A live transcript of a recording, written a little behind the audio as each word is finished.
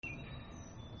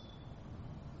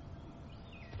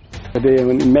Og det er jo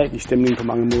en magisk stemning på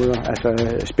mange måder. Altså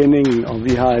spændingen, og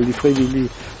vi har alle de frivillige,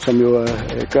 som jo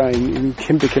gør en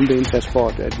kæmpe indsats for,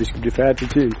 at vi skal blive færdige til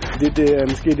tiden. Det er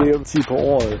måske det tid på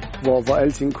året, hvor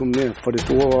alting kombinerer for det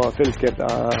store fællesskab,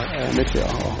 der er med til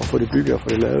at få det bygget og få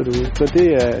det lavet derude. Så det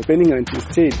er spænding og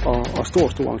intensitet og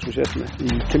stor entusiasme i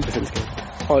et kæmpe fællesskab.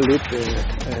 Og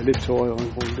lidt tårer i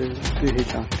øjenbrugen, det er helt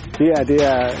klart. Det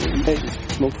er en magisk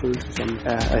smuk følelse, som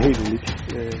er helt unik.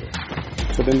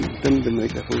 Så den vil man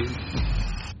ikke være foruden.